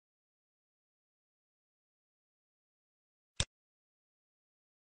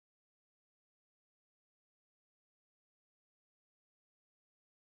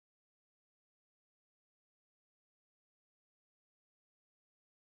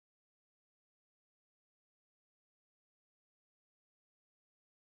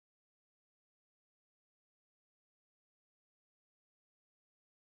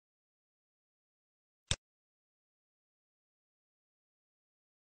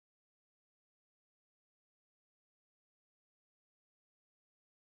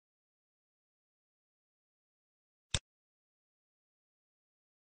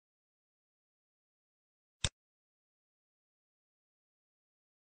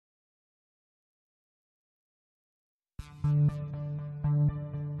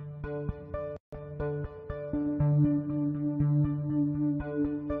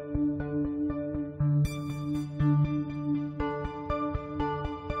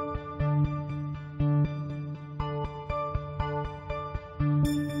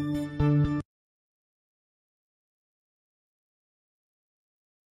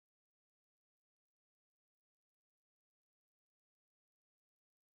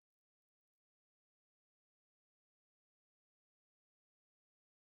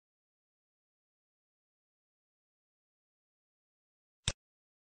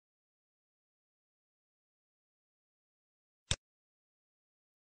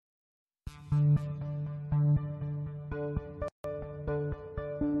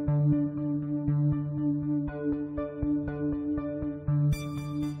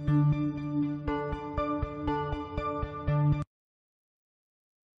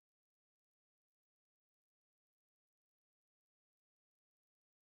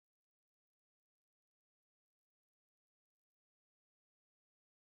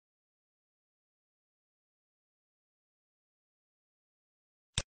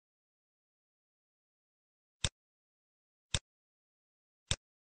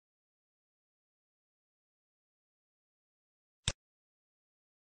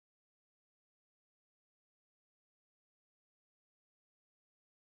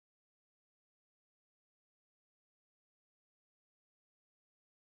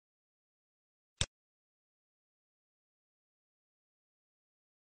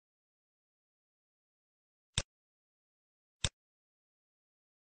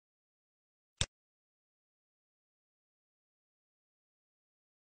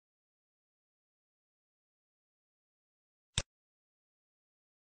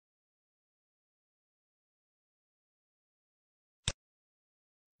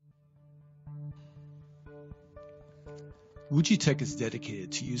WujiTech is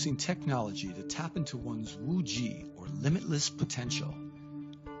dedicated to using technology to tap into one's Wuji, or limitless potential.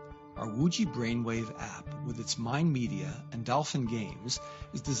 Our WujiBrainwave app, with its Mind Media and Dolphin games,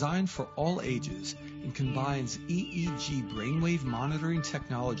 is designed for all ages and combines EEG brainwave monitoring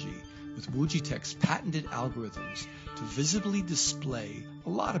technology with WujiTech's patented algorithms to visibly display a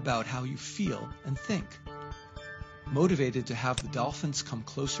lot about how you feel and think. Motivated to have the dolphins come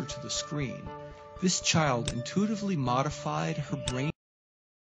closer to the screen, this child intuitively modified her brain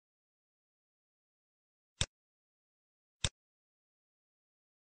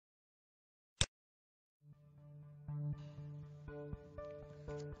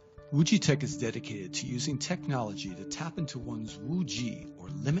WujiTech is dedicated to using technology to tap into one's Wuji, or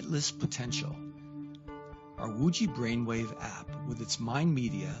limitless potential. Our WujiBrainwave app, with its Mind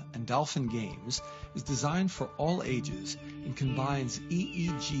Media and Dolphin games, is designed for all ages and combines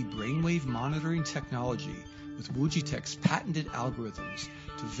EEG brainwave monitoring technology with WujiTech's patented algorithms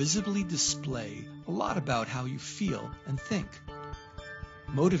to visibly display a lot about how you feel and think.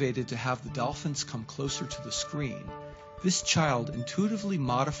 Motivated to have the dolphins come closer to the screen, this child intuitively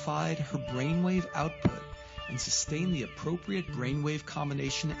modified her brainwave output and sustained the appropriate brainwave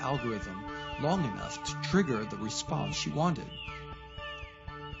combination algorithm long enough to trigger the response she wanted.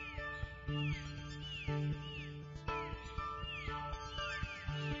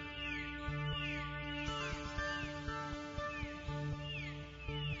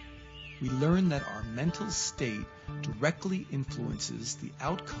 We learn that our mental state directly influences the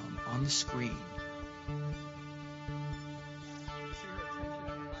outcome on the screen.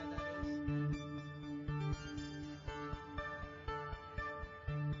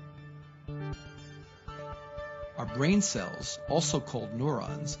 Our brain cells, also called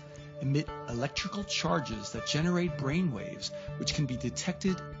neurons, emit electrical charges that generate brain waves which can be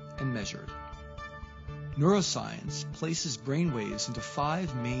detected and measured. Neuroscience places brain waves into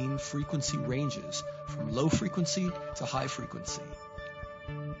 5 main frequency ranges, from low frequency to high frequency.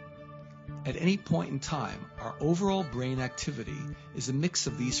 At any point in time, our overall brain activity is a mix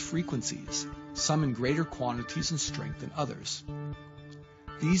of these frequencies, some in greater quantities and strength than others.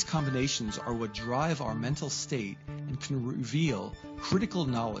 These combinations are what drive our mental state and can reveal critical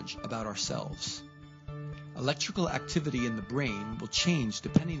knowledge about ourselves. Electrical activity in the brain will change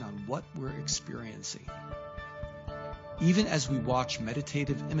depending on what we're experiencing. Even as we watch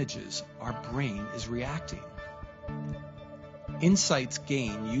meditative images, our brain is reacting. Insights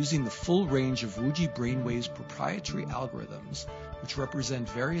gained using the full range of WujiBrainwave's proprietary algorithms, which represent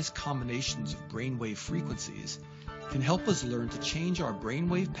various combinations of brainwave frequencies, can help us learn to change our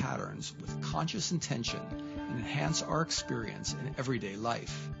brainwave patterns with conscious intention and enhance our experience in everyday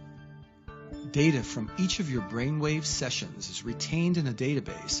life. Data from each of your Brainwave sessions is retained in a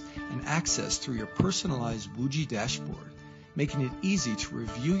database and accessed through your personalized Wuji dashboard, making it easy to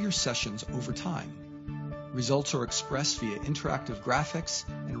review your sessions over time. Results are expressed via interactive graphics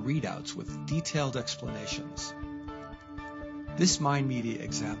and readouts with detailed explanations. This Mind Media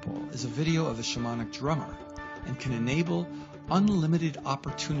example is a video of a shamanic drummer and can enable unlimited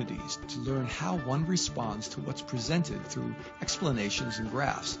opportunities to learn how one responds to what's presented through explanations and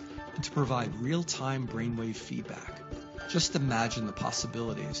graphs, and to provide real-time brainwave feedback. Just imagine the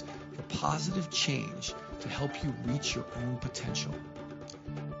possibilities for positive change to help you reach your own potential.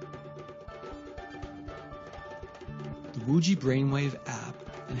 The WujiBrainwave app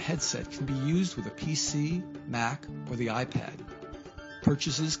and headset can be used with a PC, Mac, or the iPad.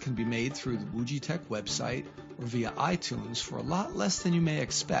 Purchases can be made through the WujiTech website or via iTunes for a lot less than you may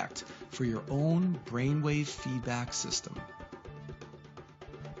expect for your own brainwave feedback system.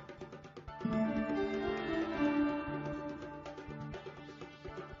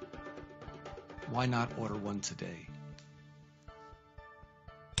 Why not order one today?